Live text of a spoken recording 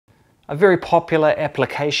A very popular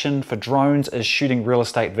application for drones is shooting real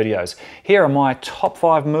estate videos. Here are my top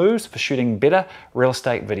 5 moves for shooting better real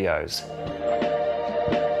estate videos.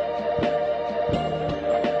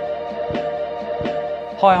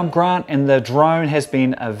 Hi, I'm Grant, and the drone has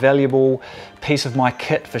been a valuable piece of my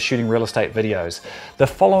kit for shooting real estate videos. The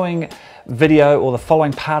following video, or the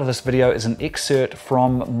following part of this video, is an excerpt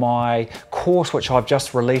from my course which I've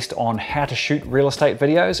just released on how to shoot real estate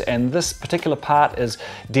videos, and this particular part is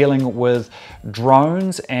dealing with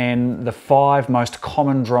drones and the 5 most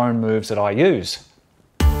common drone moves that I use.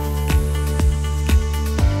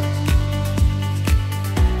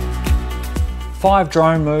 Five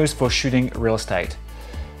drone moves for shooting real estate.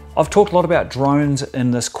 I've talked a lot about drones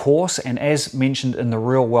in this course, and as mentioned in the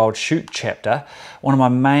real world shoot chapter, one of my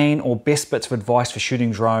main or best bits of advice for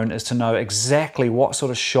shooting drone is to know exactly what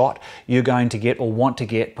sort of shot you're going to get or want to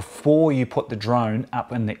get before you put the drone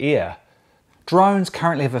up in the air. Drones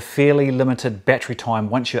currently have a fairly limited battery time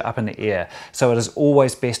once you're up in the air, so it is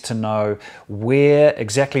always best to know where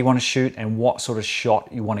exactly you want to shoot and what sort of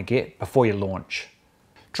shot you want to get before you launch.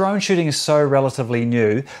 Drone shooting is so relatively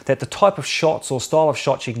new that the type of shots or style of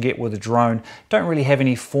shots you can get with a drone don't really have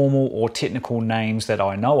any formal or technical names that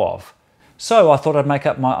I know of. So I thought I'd make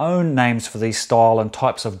up my own names for these style and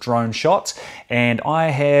types of drone shots, and I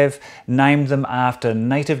have named them after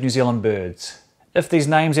native New Zealand birds. If these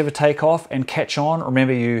names ever take off and catch on,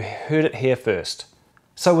 remember you heard it here first.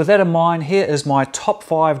 So with that in mind, here is my top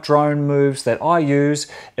 5 drone moves that I use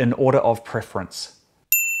in order of preference.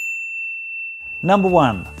 Number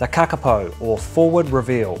 1, the kakapo, or forward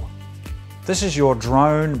reveal. This is your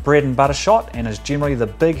drone bread and butter shot and is generally the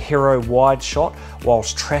big hero wide shot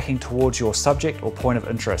whilst tracking towards your subject or point of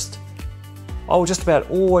interest. I will just about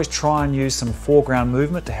always try and use some foreground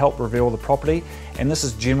movement to help reveal the property, and this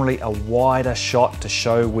is generally a wider shot to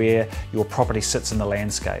show where your property sits in the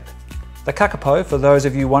landscape. The kakapo, for those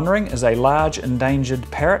of you wondering, is a large endangered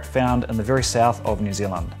parrot found in the very south of New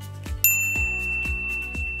Zealand.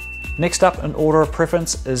 Next up in order of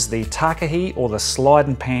preference is the takahi, or the slide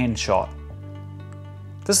and pan shot.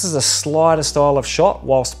 This is a slider style of shot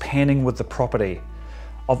whilst panning with the property.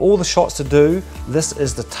 Of all the shots to do, this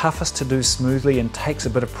is the toughest to do smoothly and takes a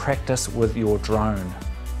bit of practice with your drone.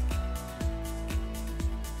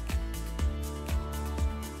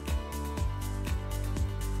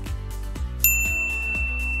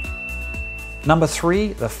 Number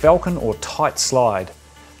 3, the falcon or tight slide.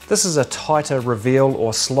 This is a tighter reveal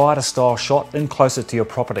or slider style shot in closer to your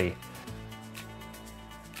property.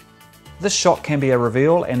 This shot can be a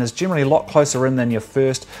reveal and is generally a lot closer in than your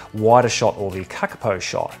first wider shot, or the kakapo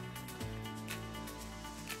shot.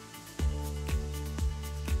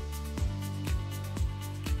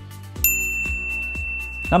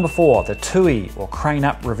 Number 4, the tui or crane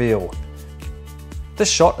up reveal. This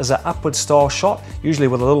shot is an upward style shot, usually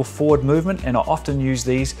with a little forward movement, and I often use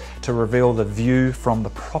these to reveal the view from the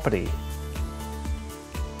property.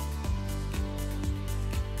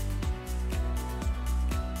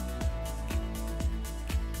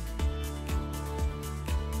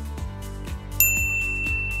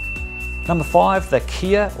 Number 5, the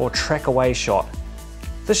kia or track away shot.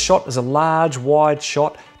 This shot is a large wide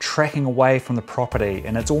shot tracking away from the property,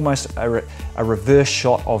 and it's almost a reverse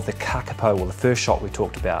shot of the kakapo, or the first shot we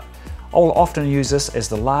talked about. I will often use this as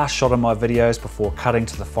the last shot of my videos before cutting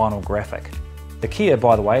to the final graphic. The kia,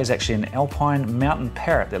 by the way, is actually an alpine mountain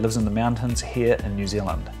parrot that lives in the mountains here in New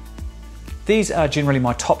Zealand. These are generally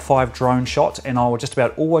my top 5 drone shots, and I will just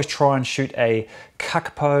about always try and shoot a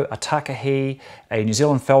kakapo, a takahi, a New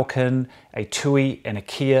Zealand falcon, a tui and a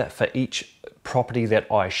kia for each property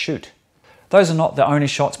that I shoot. Those are not the only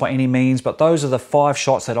shots by any means, but those are the 5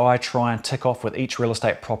 shots that I try and tick off with each real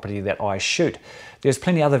estate property that I shoot. There's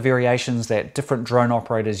plenty other variations that different drone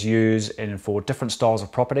operators use and for different styles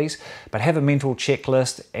of properties, but have a mental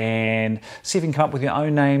checklist and see if you can come up with your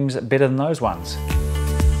own names better than those ones.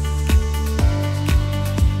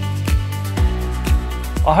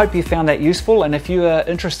 I hope you found that useful, and if you are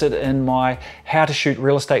interested in my how to shoot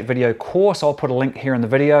real estate video course, I'll put a link here in the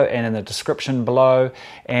video and in the description below.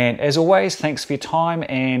 And as always, thanks for your time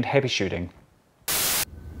and happy shooting.